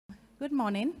Good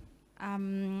morning.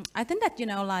 I think that,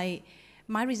 like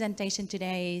my presentation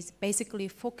today is basically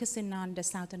focusing on the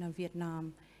southern of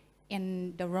Vietnam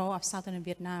and the role of southern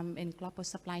Vietnam in global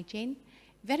supply chain.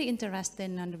 Very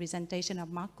interesting on the presentation of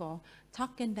Marco,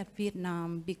 talking that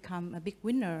Vietnam become a big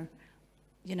winner,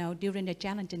 during the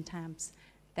challenging times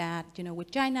that,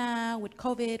 with China, with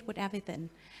COVID, with everything.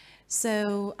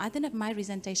 So I think that my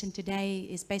presentation today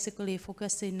is basically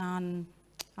focusing on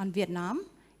Vietnam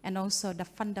and also the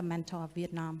fundamental of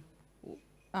Vietnam,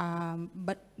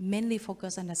 but mainly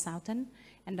focus on the southern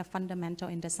and the fundamental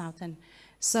in the southern.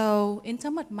 So in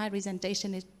terms of my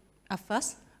presentation is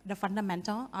first, the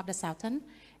fundamental of the southern,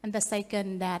 and the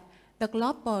second that the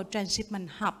global transshipment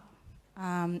hub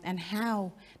and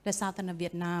how the southern of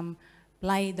Vietnam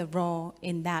play the role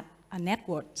in that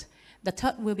network. The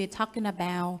third we'll be talking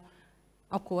about,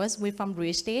 of course, we're from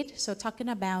real estate, so talking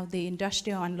about the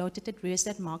industrial and logistics real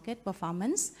estate market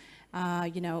performance,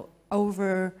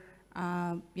 over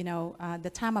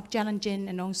the time of challenging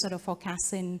and also the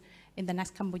forecasting in the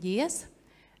next couple of years.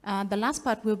 The last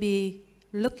part will be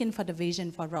looking for the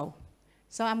vision for role.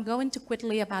 So I'm going to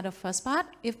quickly about the first part.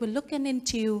 If we're looking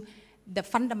into the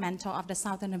fundamental of the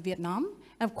southern of Vietnam,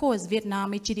 of course,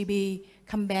 Vietnam GDP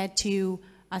compared to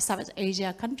Southeast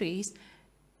Asia countries,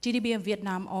 GDP of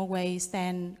Vietnam always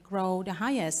then grow the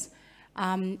highest.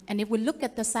 And if we look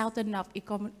at the southern of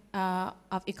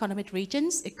economic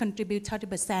regions, it contributes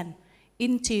 30%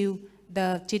 into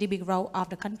the GDP growth of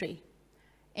the country.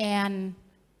 And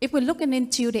if we're looking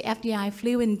into the FDI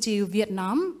flow into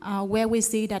Vietnam, where we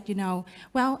see that,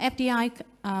 FDI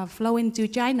flow into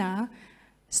China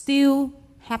still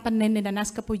happening in the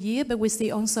next couple of years, but we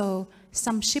see also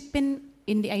some shipping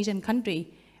in the Asian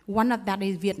country. One of that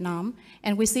is Vietnam.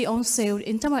 And we see also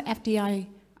in terms of FDI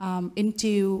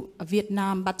into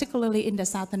Vietnam, particularly in the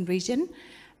southern region,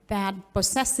 that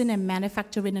processing and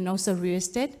manufacturing and also real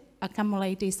estate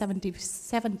accumulated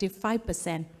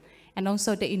 75%. And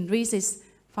also the increase is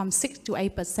from 6 to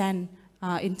 8%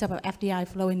 in terms of FDI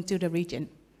flow into the region.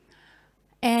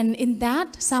 And in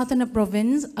that, southern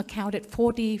province accounted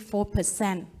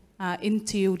 44%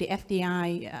 into the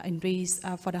FDI increase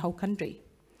for the whole country.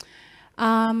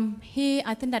 Here,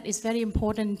 I think that it's very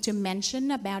important to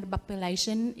mention about the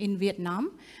population in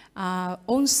Vietnam.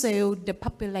 Also, the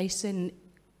population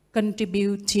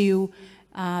contribute to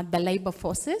the labor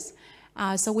forces.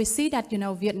 So we see that,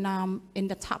 Vietnam in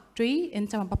the top 3 in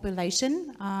terms of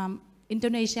population.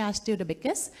 Indonesia is still the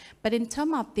biggest, but in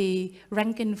terms of the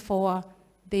ranking for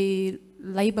the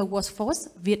labor workforce,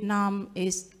 Vietnam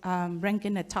is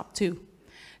ranking the top 2.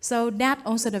 So that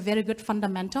also the very good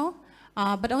fundamental.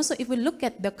 But also if we look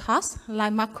at the cost,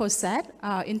 like Marco said,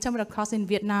 in terms of the cost in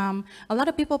Vietnam, a lot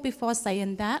of people before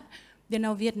saying that,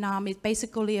 Vietnam is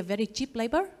basically a very cheap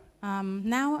labor.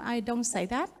 Now I don't say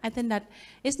that. I think that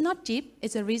it's not cheap,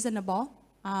 it's a reasonable.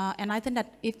 And I think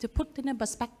that if to put in a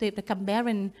perspective, the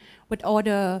comparing with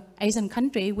other Asian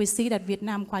countries, we see that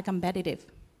Vietnam quite competitive.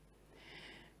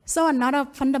 So another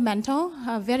fundamental,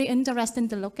 very interesting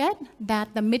to look at, that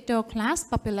the middle class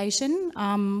population,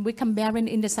 we comparing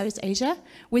in the Southeast Asia,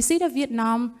 we see that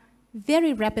Vietnam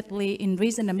very rapidly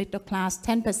increase in the middle class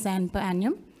 10% per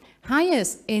annum,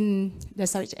 highest in the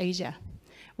Southeast Asia.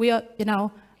 We are,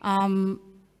 and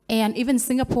even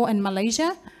Singapore and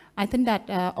Malaysia, I think that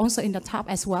also in the top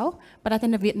as well, but I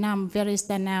think that Vietnam very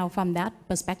stand out from that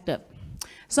perspective.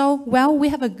 So, well, we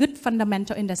have a good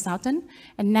fundamental in the southern,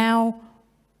 and now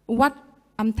what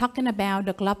I'm talking about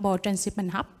the global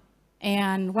transshipment hub,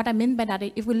 and what I mean by that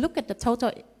is if we look at the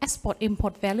total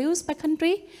export-import values by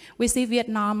country, we see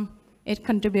Vietnam, it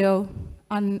contribute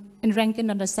in ranking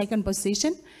on the second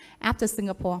position after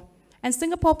Singapore. And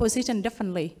Singapore position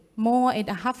differently, more in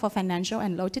the hub for financial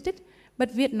and logistics, but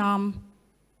Vietnam,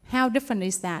 how different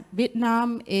is that?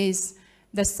 Vietnam is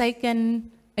the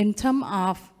second in terms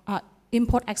of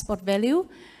import-export value.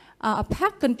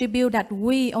 Part contribute that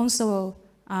we also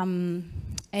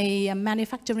a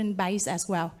manufacturing base as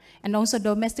well, and also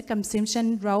domestic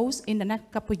consumption growth in the next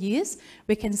couple of years.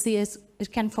 We can see it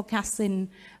can forecast in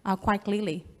quite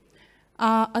clearly.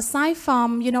 Aside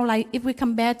from, like if we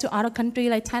compare to other countries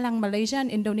like Thailand, Malaysia,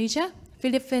 and Indonesia,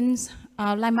 Philippines,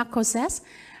 like Marco says,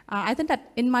 I think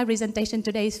that in my presentation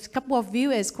today, a couple of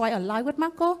view is quite aligned with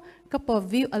Marco, a couple of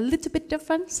view a little bit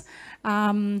different.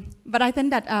 But I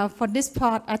think that for this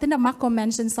part, I think that Marco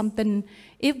mentioned something.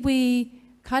 If we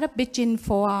kind of pitching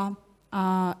for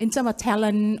in terms of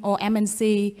talent or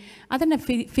MNC, I think that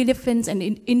Philippines and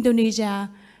Indonesia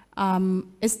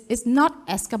is not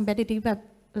as competitive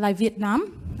like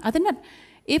Vietnam. I think that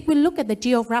if we look at the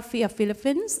geography of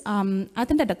Philippines, I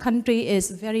think that the country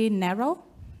is very narrow,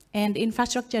 and the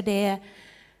infrastructure there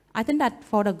I think that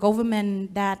for the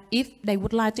government, that if they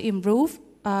would like to improve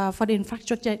for the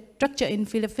infrastructure in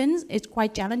Philippines, it's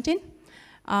quite challenging.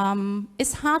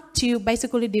 It's hard to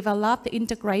basically develop the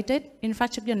integrated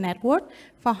infrastructure network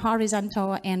for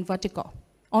horizontal and vertical,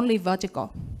 only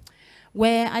vertical.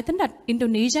 Where I think that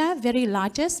Indonesia, very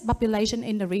largest population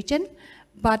in the region,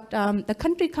 but the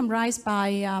country comprised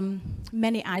by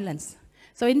many islands.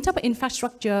 So in terms of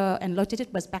infrastructure and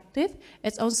logistic perspective,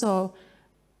 it's also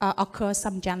occurs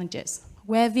some challenges.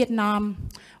 Where Vietnam,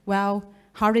 well,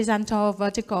 horizontal,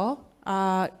 vertical,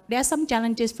 there are some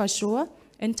challenges for sure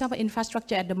in terms of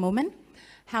infrastructure at the moment.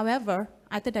 However,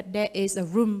 I think that there is a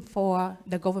room for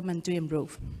the government to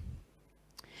improve.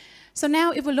 So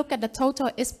now if we look at the total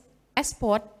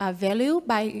export value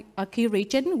by a key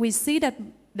region, we see that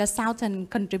the Southern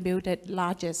contributed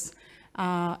largest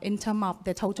in terms of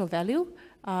the total value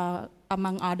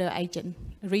among other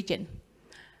region.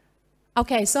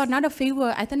 Okay, so another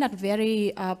figure I think that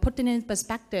very put in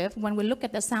perspective when we look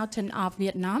at the southern of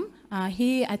Vietnam.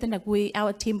 Here I think that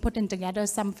our team putting together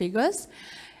some figures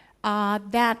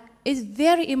that is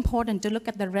very important to look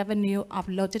at the revenue of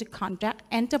logistic contract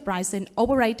enterprise and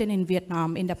operating in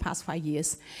Vietnam in the past 5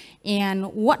 years.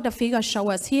 And what the figures show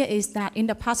us here is that in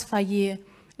the past 5 years,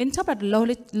 in terms of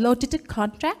logistic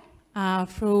contract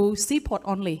through seaport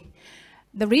only.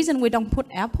 The reason we don't put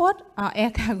airport,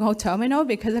 air cargo terminal,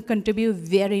 because it contribute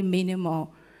very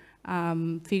minimal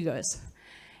figures.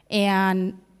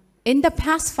 And in the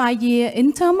past 5 years,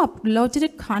 in terms of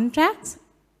logistic contracts,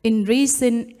 in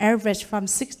recent average from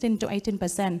 16 to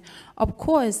 18%. Of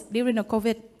course, during the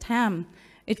COVID time,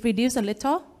 it reduced a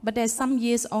little, but there's some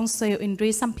years also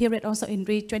increased, some period also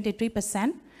increased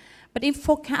 23%. But in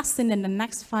forecasting in the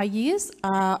next 5 years,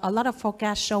 a lot of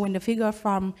forecasts show in the figure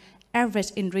from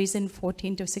average increase in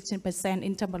 14 to 16%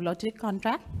 in terms of logistic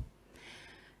contract.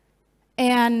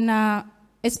 And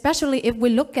especially if we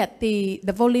look at the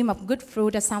volume of goods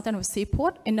through the southern of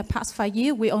seaport, in the past 5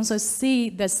 years, we also see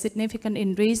the significant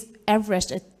increase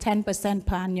average at 10%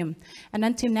 per annum. And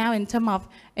until now, in terms of,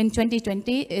 in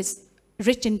 2020, it's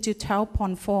reaching to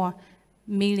 12.4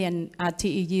 million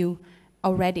TEU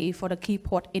already for the key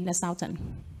port in the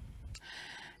southern.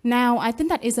 Now, I think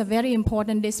that is a very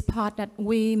important, this part that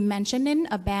we mentioning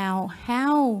about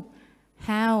how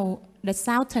the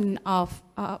southern of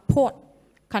port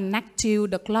connect to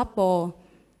the global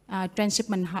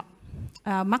transshipment hub.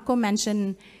 Marco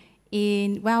mentioned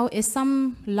it's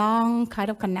some long kind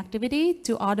of connectivity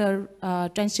to other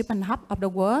transshipment hub of the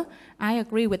world. I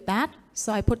agree with that.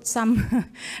 So I put some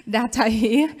data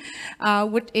here,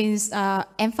 which is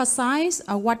emphasize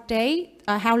what day,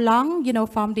 how long,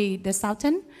 from the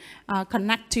southern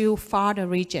connect to farther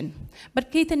region.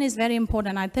 But key thing is very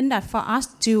important. I think that for us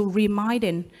to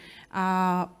remind,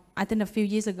 I think a few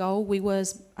years ago, we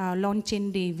was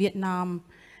launching the Vietnam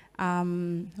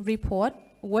report,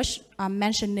 which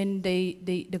mentioning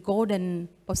the golden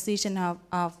position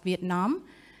of Vietnam,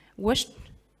 which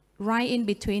right in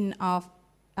between of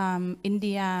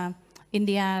India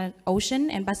Ocean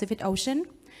and Pacific Ocean.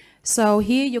 So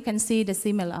here you can see the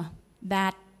similar,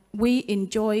 that we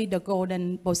enjoy the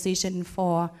golden position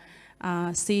for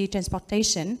sea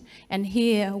transportation. And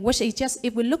here, which is just,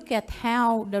 if we look at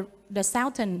how the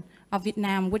southern of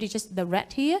Vietnam, which is just the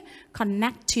red here,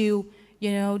 connect to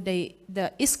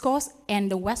the East Coast and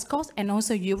the West Coast, and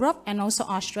also Europe, and also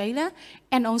Australia,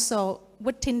 and also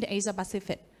within the Asia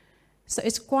Pacific. So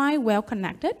it's quite well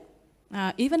connected,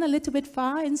 even a little bit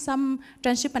far in some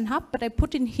transshipment hub, but I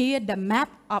put in here the map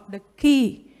of the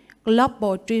key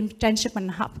global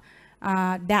transshipment hub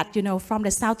that, from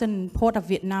the southern port of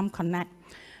Vietnam connect.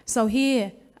 So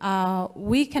here,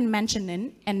 we can mention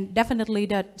it, and definitely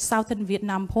the southern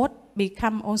Vietnam port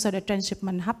become also the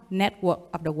transshipment hub network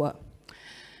of the world.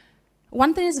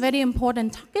 One thing is very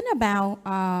important, talking about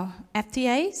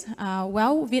FTAs.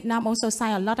 Well, Vietnam also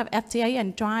signed a lot of FTA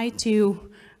and try to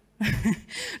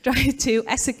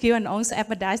execute and also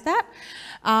advertise that.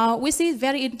 We see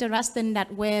very interesting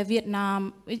that where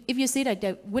Vietnam, if you see that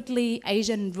the Whitley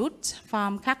Asian route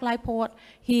from Cát Lai port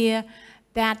here,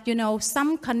 that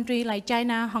some country like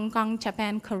China, Hong Kong,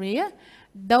 Japan, Korea,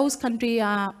 those countries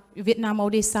Vietnam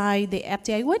already signed the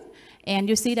FTA with, and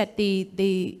you see that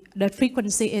the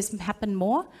frequency is happen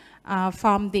more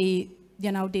from the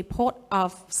port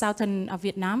of southern of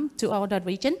Vietnam to other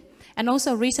region. And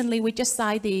also recently we just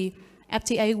signed the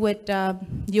FTA with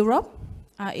Europe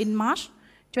in March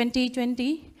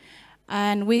 2020,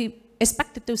 and we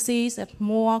expected to see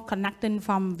more connecting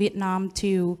from Vietnam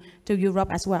to Europe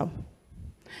as well.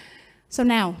 So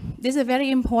now, this is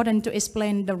very important to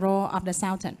explain the role of the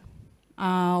southern,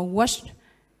 which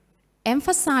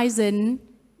emphasizing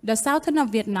The southern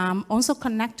of Vietnam also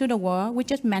connect to the world, we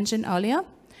just mentioned earlier.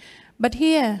 But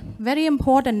here, very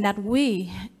important that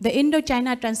the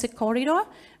Indo-China Transit Corridor,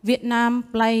 Vietnam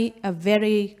play a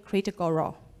very critical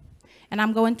role. And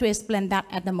I'm going to explain that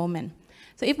at the moment.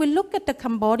 So if we look at the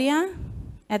Cambodia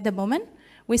at the moment,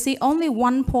 we see only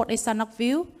one port is Sanoc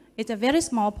View. It's a very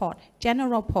small port,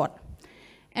 general port.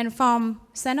 And from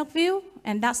Sanoc View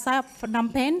and that side of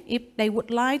Phnom Penh, if they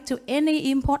would like to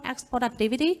any import-export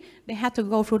activity, they have to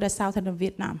go through the southern of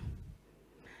Vietnam.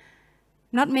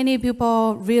 Not many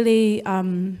people really,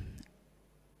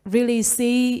 really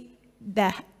see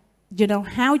that,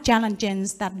 how challenging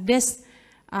that this,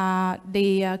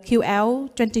 the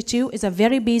QL22 is a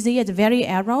very busy, it's very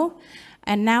narrow.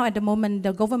 And now at the moment,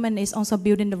 the government is also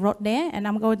building the road there, and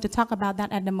I'm going to talk about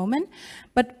that at the moment.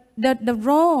 But the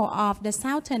role of the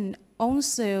southern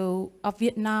also of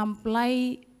Vietnam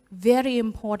play very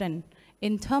important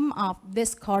in terms of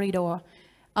this corridor.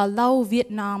 Although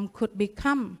Vietnam could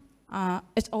become,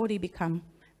 it's already become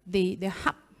the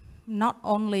hub, not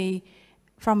only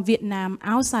from Vietnam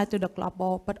outside to the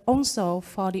global, but also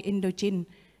for the Indochine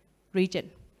region.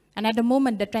 And at the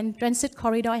moment, the transit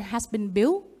corridor has been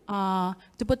built.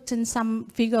 To put in some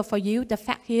figure for you, the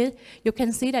fact here, you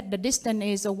can see that the distance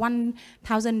is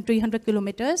 1,300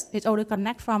 kilometers. It already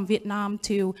connects from Vietnam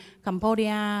to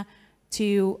Cambodia,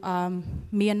 to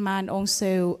Myanmar, and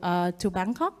also to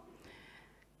Bangkok.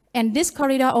 And this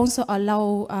corridor also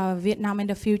allows Vietnam in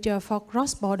the future for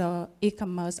cross-border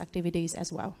e-commerce activities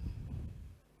as well.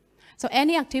 So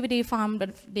any activity from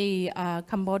the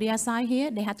Cambodia side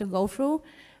here, they have to go through.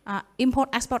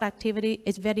 Import-export activity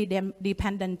is very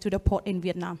dependent to the port in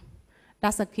Vietnam.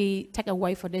 That's a key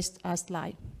takeaway for this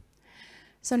slide.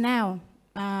 So now,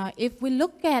 if we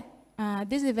look at,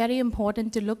 this is very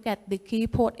important to look at the key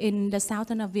port in the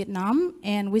southern of Vietnam,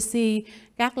 and we see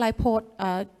Cát Lai Port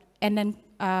and then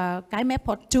Cái Mép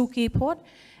Port, two key ports.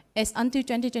 It's until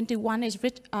 2021 is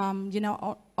reached,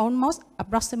 almost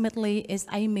approximately is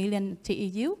 8 million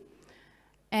TEU.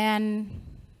 And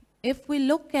if we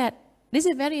look at, this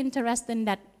is very interesting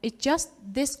that it's just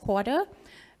this quarter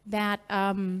that,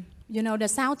 the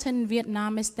southern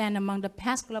Vietnam is stand among the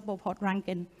past global port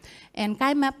ranking. And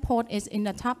Cái Mép Port is in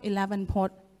the top 11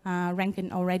 port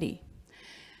ranking already.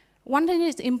 One thing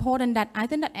is important that I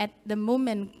think that at the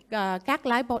moment, Cát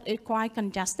Lai Port is quite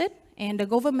congested, and the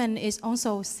government is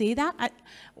also see that.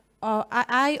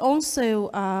 I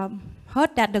also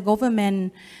heard that the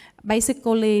government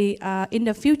basically in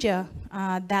the future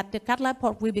that the Cát Lai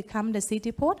Port will become the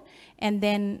city port, and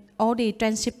then all the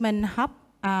transshipment hub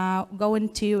going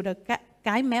to the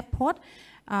Cái Mép Port,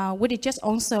 which is just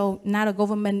also now the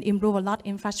government improve a lot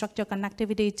infrastructure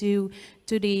connectivity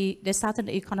to the southern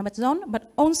economic zone,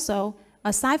 but also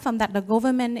aside from that, the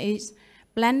government is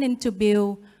planning to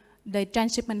build the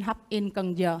transshipment hub in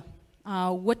Cần Giờ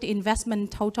with the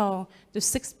investment total to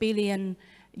 6 billion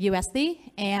USD,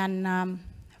 and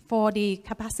for the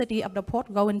capacity of the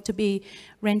port going to be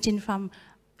ranging from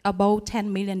about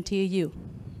 10 million TEU.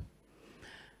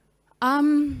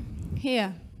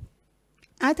 Here,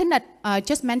 I think that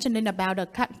just mentioning about the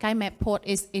Cái Mép Port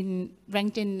is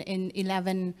ranking in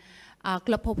 11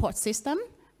 global port system.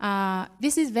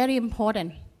 This is very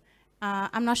important.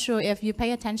 I'm not sure if you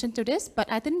pay attention to this,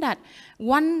 but I think that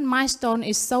one milestone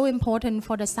is so important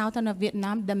for the southern of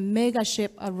Vietnam, the mega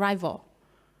ship arrival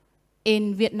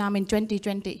in Vietnam in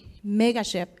 2020. Mega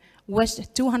ship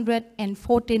with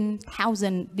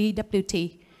 214,000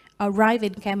 DWT arrived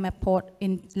in Cái Mép Port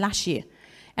in last year.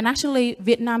 And actually,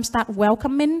 Vietnam started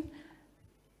welcoming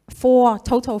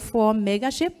total four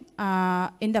mega ship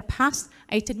in the past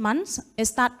 18 months.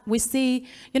 We see,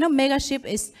 mega ship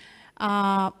is,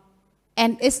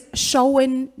 and it's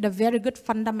showing the very good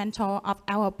fundamental of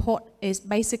our port is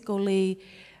basically,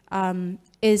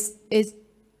 is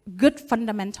good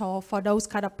fundamental for those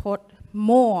kind of port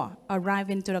more arrive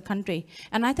into the country.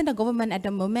 And I think the government at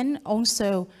the moment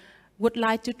also would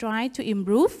like to try to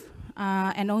improve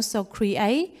and also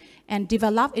create and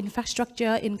develop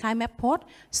infrastructure in Cái Mép Port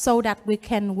so that we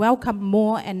can welcome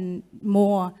more and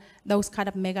more those kind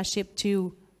of mega ship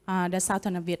to the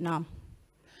southern of Vietnam.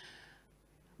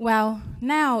 Well,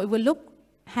 now we look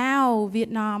how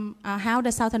Vietnam, how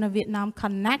the southern of Vietnam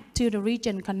connect to the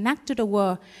region, connect to the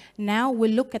world. Now we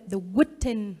look at the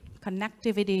within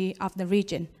connectivity of the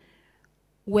region.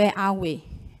 Where are we?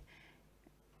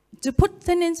 To put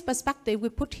things in perspective, we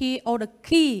put here all the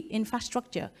key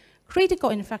infrastructure, critical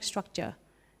infrastructure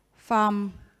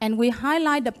and we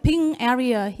highlight the pink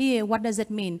area here. What does it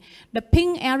mean? The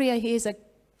pink area here is a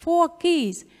 4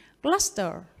 keys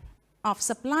cluster of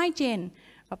supply chain,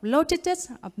 of logistics,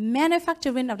 of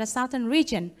manufacturing of the southern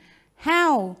region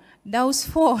how those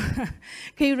 4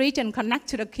 key regions connect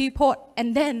to the key port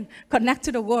and then connect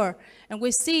to the world. And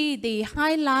we see the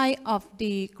highlight of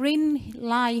the green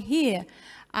line here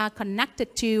are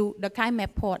connected to the Kai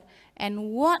Mep port. And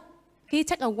what key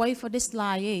takeaway for this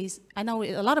slide is, I know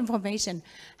it's a lot of information.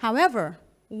 However,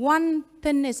 one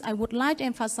thing is I would like to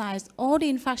emphasize all the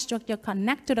infrastructure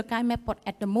connect to the Kai Mep port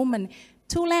at the moment,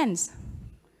 2 lanes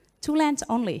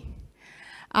only.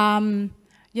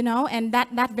 You know, and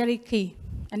that's very key.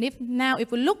 And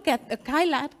if we look at the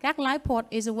Kak Lai port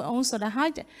is also the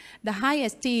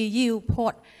highest TEU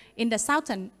port in the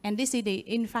southern, and this is the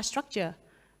infrastructure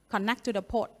connect to the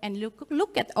port. And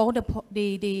look at all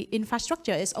the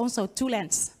infrastructure is also 2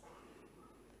 lanes.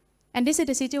 And this is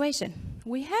the situation.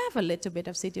 We have a little bit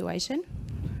of situation,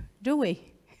 do we?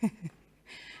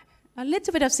 A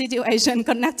little bit of situation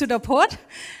connect to the port,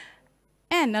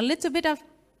 and a little bit of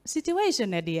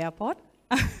situation at the airport.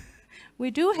 We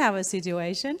do have a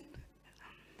situation.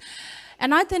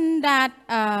 And I think that,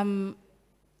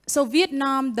 so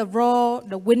Vietnam, the role,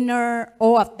 the winner,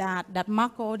 all of that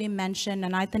Marco already mentioned,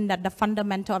 and I think that the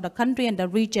fundamental of the country and the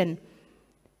region,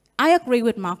 I agree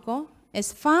with Marco,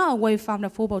 is far away from the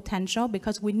full potential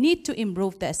because we need to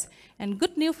improve this. And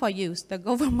good news for you, the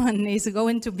government is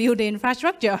going to build the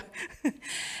infrastructure.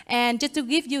 And just to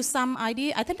give you some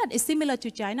idea, I think that is similar to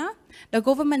China. The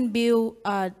government built,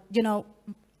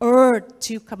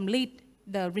 to complete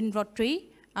the Ring Road 3,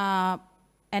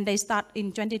 and they start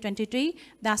in 2023,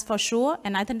 that's for sure,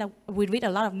 and I think that we read a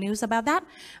lot of news about that.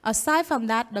 Aside from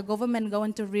that, the government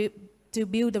going to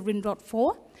build the Ring Road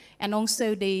 4, and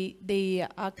also the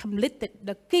completed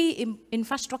the key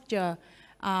infrastructure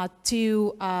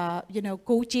to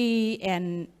Cu Chi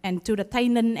and to the Tây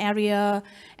Ninh area,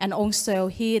 and also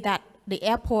here that the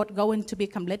airport going to be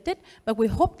completed. But we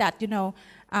hope that,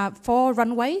 for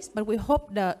runways, but we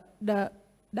hope the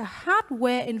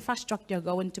hardware infrastructure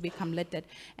going to be completed.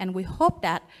 And we hope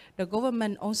that the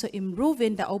government also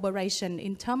improving the operation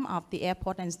in terms of the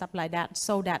airport and stuff like that,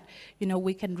 so that,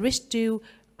 we can reach to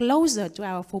closer to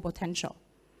our full potential.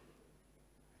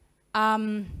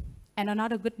 And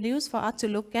another good news for us to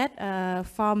look at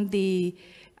from the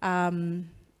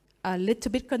a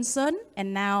little bit concern,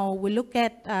 and now we look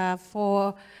at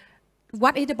for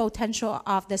what is the potential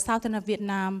of the southern of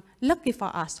Vietnam. Lucky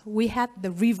for us, we have the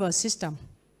river system,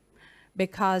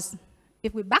 because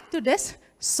if we back to this,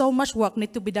 so much work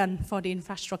needs to be done for the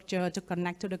infrastructure to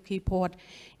connect to the key port,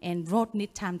 and road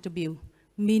need time to build,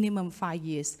 minimum 5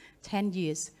 years, 10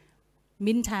 years.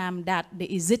 Meantime, that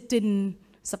the existing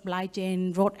supply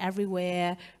chain, road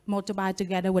everywhere, motorbike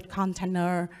together with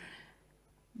container.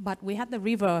 But we have the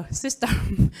river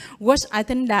system, which I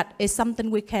think that is something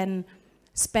we can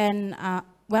spend,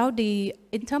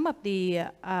 in terms of the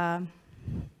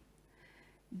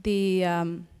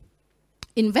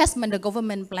investment the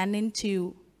government planning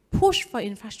to push for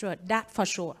infrastructure, that for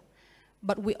sure.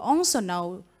 But we also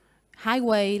know,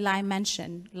 highway, like I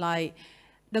mentioned, like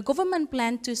the government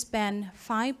plan to spend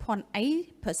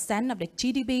 5.8% of the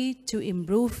GDP to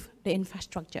improve the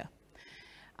infrastructure.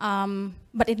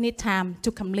 But it needs time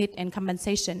to complete and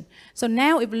compensation. So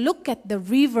now if we look at the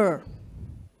river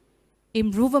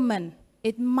improvement,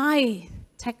 it might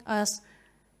take us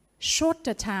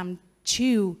shorter time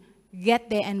to get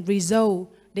there and resolve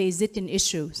the existing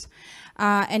issues.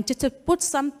 And to put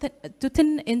something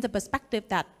in the perspective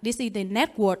that this is the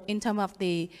network in terms of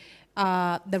the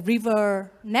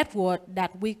river network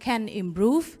that we can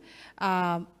improve,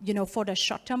 for the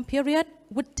short-term period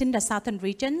within the southern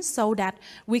region, so that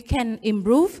we can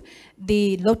improve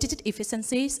the logistic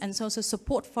efficiencies and also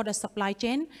support for the supply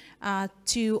chain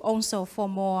to also for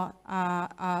more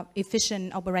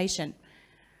efficient operation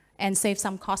and save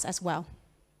some costs as well.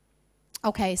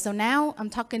 Okay, so now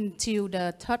I'm talking to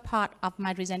the third part of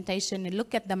my presentation and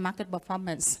look at the market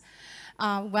performance.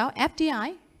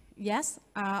 FDI, yes,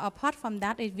 apart from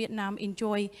that, Vietnam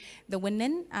enjoy the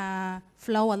winning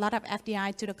flow a lot of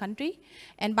FDI to the country.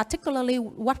 And particularly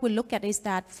what we look at is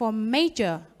that for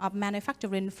major of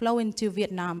manufacturing flow into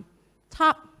Vietnam,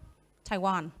 top,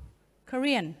 Taiwan,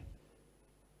 Korean,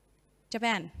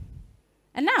 Japan.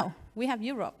 And now we have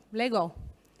Europe, Lego.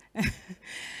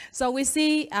 So we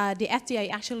see the FTA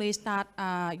actually start,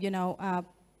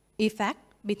 effect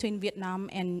between Vietnam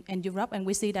and Europe, and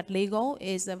we see that Lego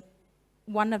is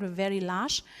one of the very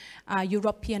large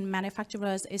European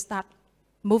manufacturers start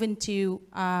moving to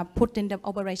put in the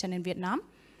operation in Vietnam.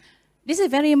 This is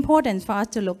very important for us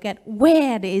to look at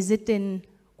where the existing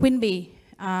Queen Bee,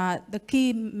 the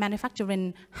key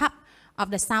manufacturing hub of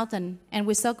the southern, and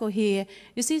we circle here.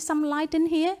 You see some light in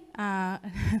here?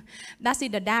 That's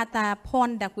the data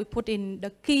point that we put in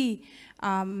the key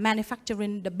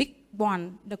manufacturing the big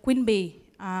one, the queen bee.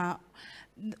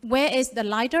 Where is the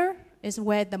lighter is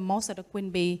where the most of the queen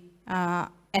bee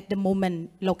at the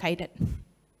moment located.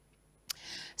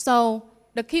 So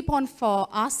the key point for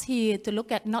us here to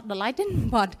look at not the lighting,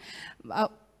 but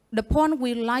the point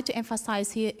we like to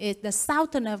emphasize here is the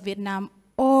southern of Vietnam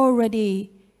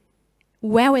already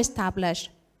well established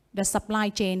the supply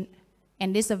chain,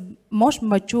 and this is the most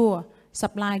mature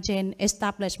supply chain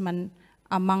establishment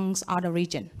amongst other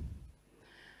regions.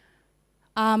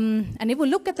 And if we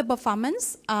look at the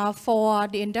performance for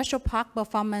the industrial park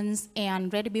performance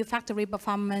and ready-built factory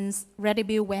performance,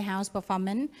 ready-built warehouse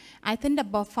performance, I think the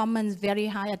performance very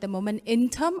high at the moment in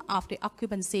terms of the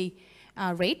occupancy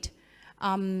rate.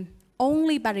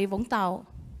 Only Bà Rịa Vũng Tàu,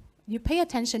 you pay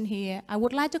attention here. I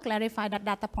would like to clarify that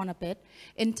data point a bit.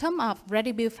 In terms of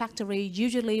ready-built factory,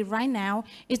 usually right now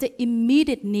is the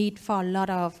immediate need for a lot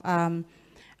of,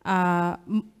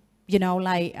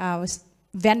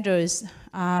 vendors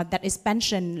that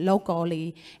expansion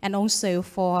locally, and also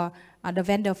for the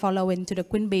vendor following to the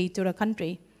Queen Bee to the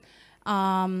country.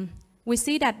 We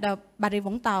see that the Bà Rịa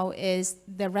Vũng Tàu is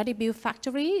the ready-built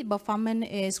factory performance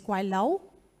is quite low,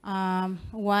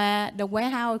 where the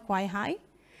warehouse is quite high.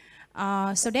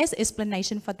 So there's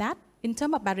explanation for that. In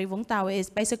terms of Bà Rịa Vũng Tàu is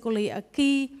basically a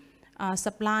key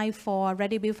supply for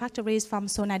ready-built factories from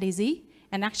Sona DZ.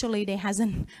 And actually, they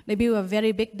built a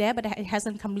very big there, but it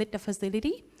hasn't completed the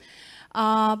facility.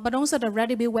 But also the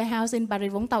ready-built warehouse in Bà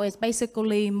Rịa Vũng Tàu is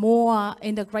basically more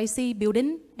in the Gracie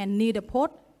building and near the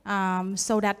port,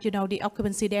 so that, the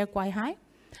occupancy there quite high.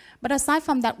 But aside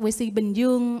from that, we see Bình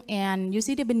Dương, and you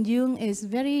see the Bình Dương is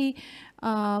very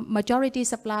majority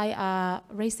supply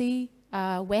Gracie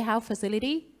warehouse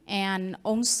facility, and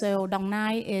also Dong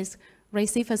Nai is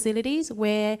Gracie facilities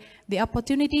where the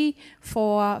opportunity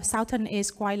for Southern is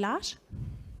quite large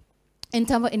in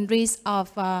terms of increase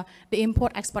of the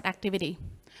import-export activity.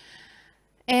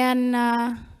 And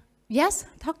yes,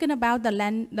 talking about the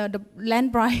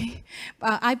land price,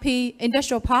 IP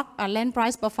industrial park land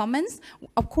price performance,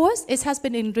 of course, it has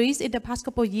been increased in the past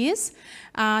couple of years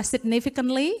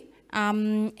significantly.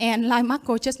 And like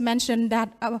Marco just mentioned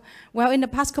that, well, in the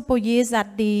past couple of years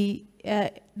that the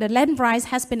land price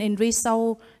has been increased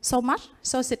so much,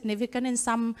 so significant in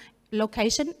some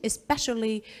location,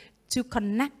 especially to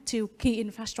connect to key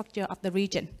infrastructure of the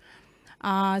region.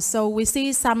 So we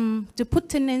see to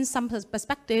put in some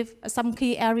perspective, some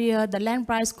key area, the land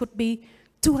price could be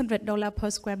 $200 per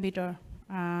square meter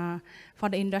for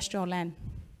the industrial land.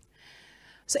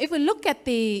 So if we look at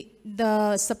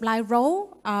the supply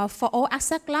role for all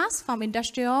asset class from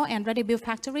industrial and ready-built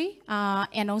factory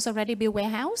and also ready-built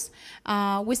warehouse,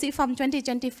 we see from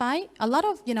 2025 a lot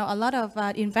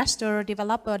of investor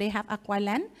developer, they have acquired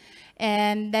land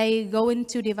and they go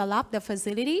into develop the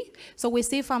facility. So we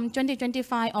see from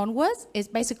 2025 onwards, it's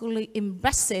basically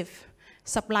impressive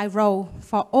supply role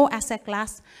for all asset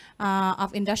class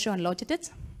of industrial and logistics.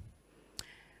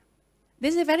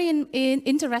 This is very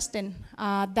interesting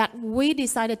that we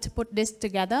decided to put this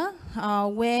together,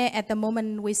 where at the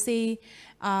moment we see,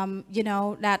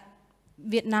 that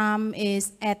Vietnam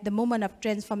is at the moment of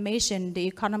transformation, the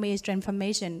economy is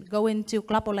transformation, going to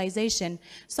globalization.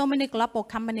 So many global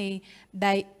companies,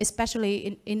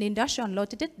 especially in industrial and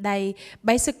logistics, they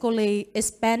basically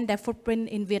expand their footprint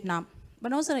in Vietnam.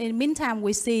 But also in the meantime,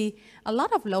 we see a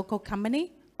lot of local companies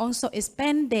also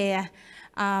expand their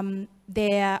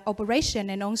operation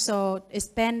and also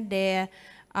expand their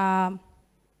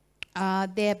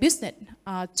business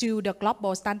to the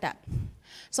global standard.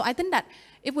 So I think that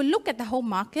if we look at the whole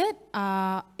market,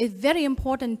 it's very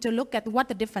important to look at what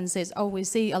the difference is. Oh, we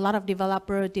see a lot of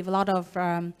developers,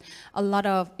 a lot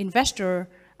of investors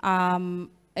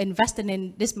investing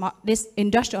in this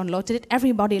industrial and logistics.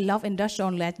 Everybody loves industrial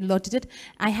and logistics.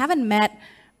 I haven't met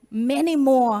many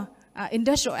more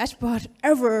industrial experts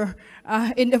ever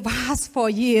in the past 4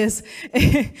 years.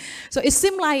 So it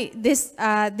seems like this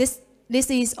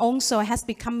is also has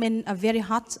become a very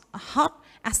hot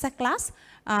asset class,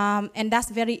 and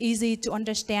that's very easy to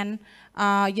understand,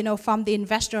 from the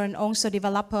investor and also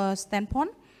developer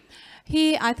standpoint.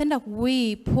 Here, I think that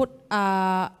we put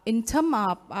in terms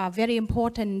of very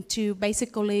important to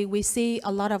basically we see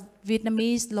a lot of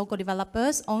Vietnamese local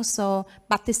developers also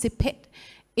participate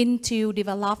into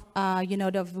develop,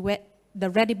 the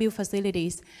ready-built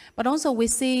facilities, but also we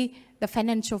see the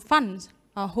financial funds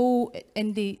who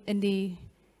in the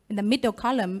middle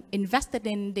column invested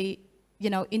in the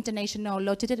international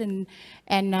logistics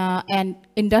and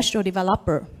industrial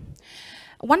developer.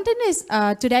 One thing is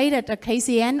today that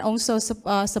KCN also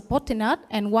supporting us,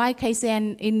 and why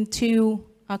KCN in two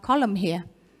column here.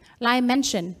 Like I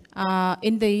mentioned,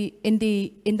 in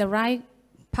the right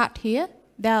part here,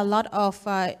 there are a lot of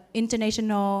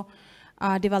international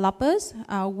developers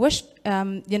which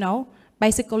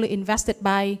basically invested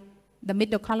by the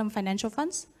middle column financial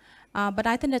funds. But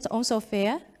I think that's also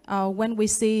fair when we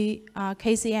see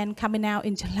KCN coming out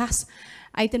in the last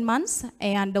 18 months,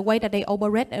 and the way that they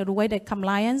operate, the way they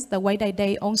compliance, the way that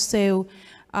they also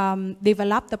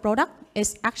develop the product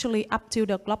is actually up to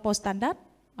the global standard.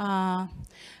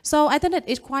 So I think that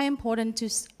it's quite important to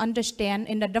understand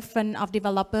in the different of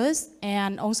developers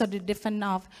and also the different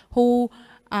of who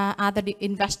are the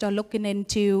investor looking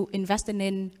into investing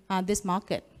in this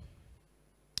market.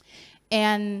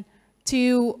 And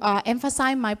to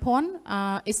emphasize my point,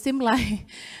 it seems like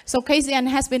so KCN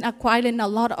has been acquiring a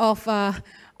lot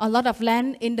of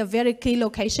land in the very key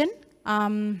location,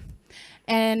 and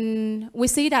we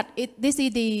see that this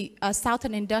is the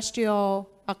Southern Industrial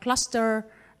Cluster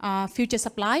future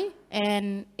supply,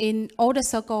 and in all the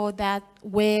circle that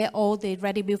where all the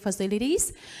ready-built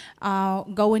facilities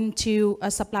going to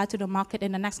supply to the market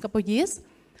in the next couple of years.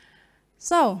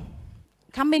 So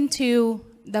coming to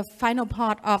the final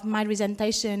part of my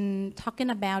presentation, talking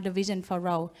about the vision for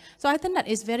role. So I think that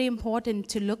it's very important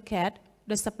to look at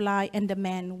the supply and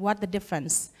demand, what the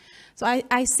difference. So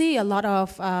I see a lot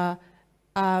of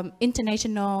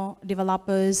international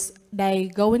developers, they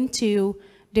going to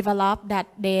develop that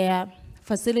their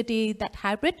facility that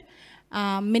hybrid,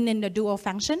 meaning the dual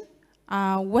function,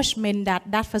 which means that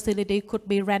that facility could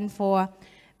be rent for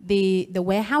the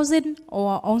warehousing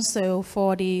or also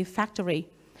for the factory.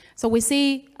 So we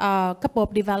see a couple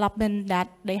of development that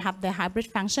they have the hybrid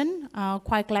function,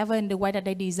 quite clever in the way that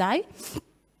they design.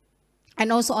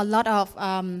 And also a lot of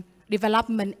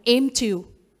development aim to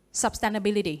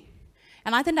sustainability.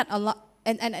 And I think that a lot,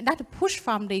 and that push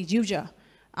from the user,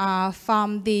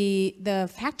 from the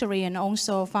factory and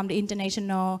also from the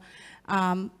international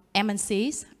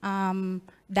MNCs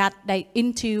that they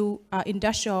into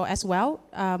industrial as well.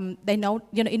 They know,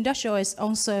 industrial is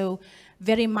also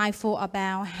very mindful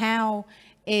about how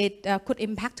it could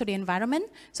impact to the environment.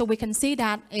 So we can see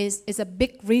that is a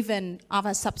big driven of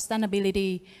a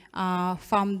sustainability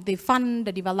from the fund,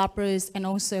 the developers, and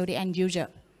also the end user.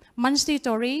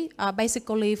 Mandatory,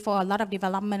 basically for a lot of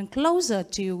development closer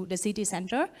to the city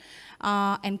center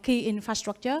and key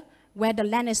infrastructure, where the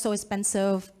land is so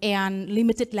expensive and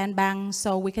limited land bank.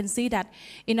 So we can see that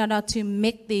in order to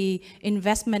make the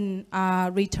investment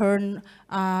return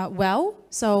well,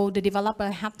 so the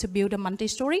developer have to build a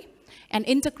multi-story and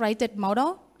integrated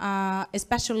model.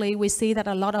 Especially we see that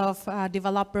a lot of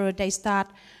developer, they start,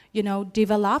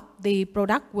 develop the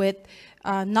product with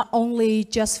not only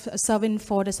just serving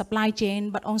for the supply chain,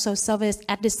 but also service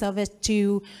at the service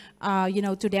to,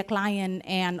 to their client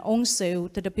and also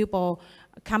to the people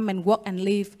come and work and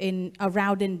live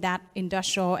around in that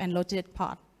industrial and logistic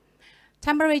part.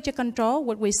 Temperature control,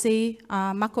 what we see,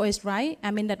 Marco is right.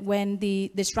 I mean that when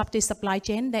the disruptive supply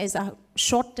chain, there is a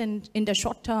in the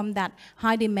short term that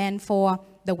high demand for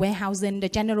the warehousing, the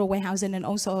general warehousing, and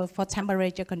also for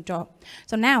temperature control.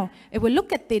 So now, if we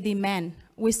look at the demand,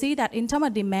 we see that in terms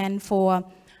of demand for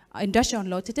industrial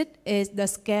and logistic, is the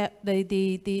scale,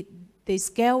 the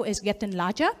scale is getting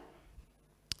larger.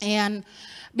 And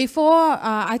before,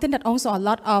 I think that also a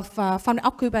lot of, from the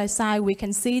occupier side, we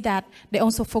can see that they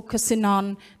also focusing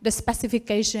on the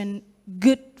specification,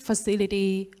 good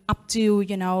facility up to,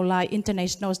 like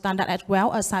international standard as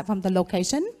well, aside from the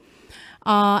location.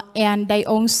 And they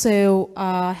also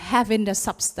having the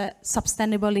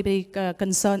sustainability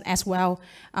concern as well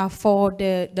for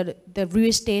the real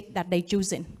estate that they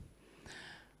choosing.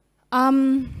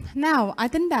 Now, I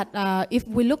think that if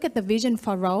we look at the vision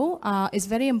for role, it's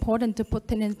very important to put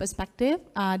things in perspective.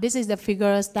 This is the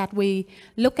figures that we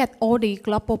look at all the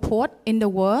global ports in the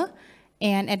world,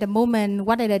 and at the moment,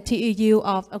 what are the TEU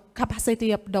of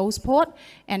capacity of those ports,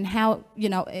 and how,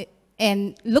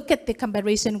 and look at the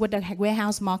comparison with the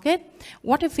warehouse market.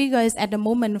 What the figure is at the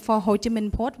moment for Ho Chi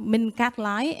Minh Port, Minh Cát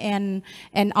Lái, and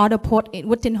other port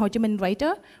within Ho Chi Minh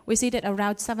Greater, we see that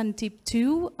around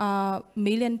 72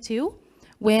 million too,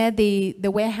 where the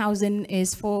warehousing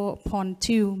is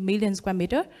 4.2 million square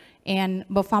meter, and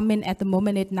performing at the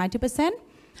moment at 90%.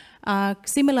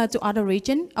 Similar to other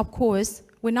regions, of course,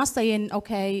 we're not saying,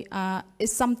 okay,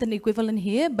 it's something equivalent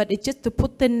here, but it's just to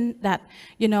put in that,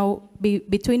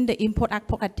 between the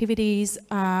import-export activities,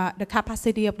 the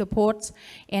capacity of the ports,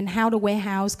 and how the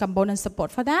warehouse component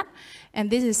support for that. And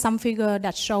this is some figure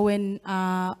that's showing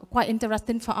quite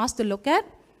interesting for us to look at.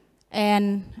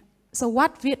 And so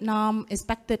what Vietnam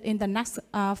expected in the next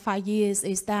 5 years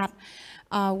is that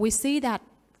we see that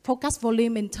forecast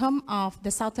volume in terms of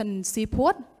the southern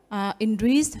seaport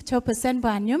increased 12% per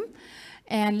annum.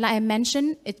 And like I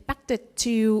mentioned, expected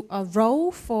to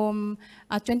grow from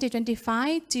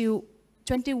 2025 to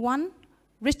 21,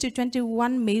 reach to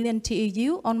 21 million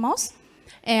TEU almost.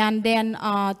 And then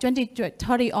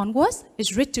 2030 onwards,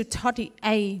 it's reached to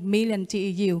 38 million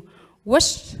TEU,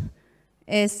 which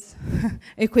is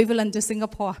equivalent to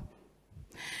Singapore.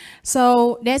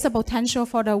 So there's a potential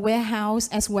for the warehouse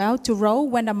as well to grow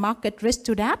when the market reaches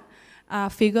to that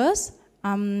figures.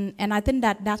 And I think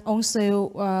that that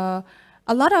also,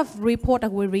 a lot of reports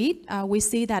that we read, we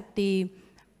see that the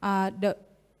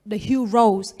huge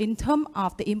roles in terms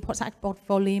of the import-export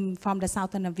volume from the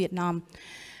southern of Vietnam.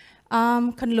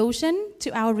 Conclusion to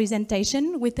our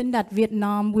presentation, we think that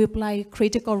Vietnam will play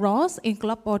critical roles in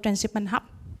global transshipment hub.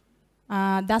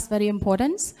 That's very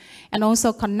important. And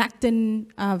also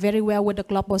connecting very well with the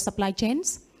global supply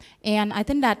chains. And I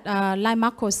think that, like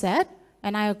Marco said,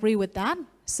 and I agree with that,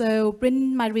 so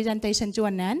bring my presentation to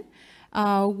an end,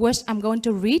 which I'm going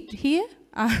to read here.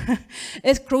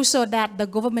 It's crucial that the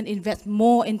government invest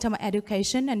more in terms of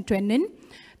education and training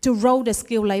to grow the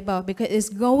skilled labor, because it's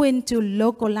going to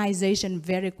localization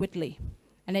very quickly.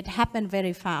 And it happened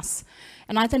very fast.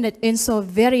 And I think that it's so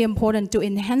very important to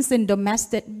enhancing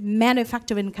domestic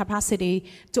manufacturing capacity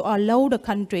to allow the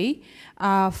country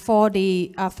for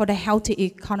the healthy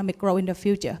economic growth in the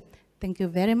future. Thank you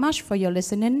very much for your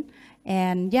listening.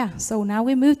 And yeah, so now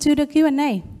we move to the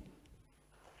Q&A.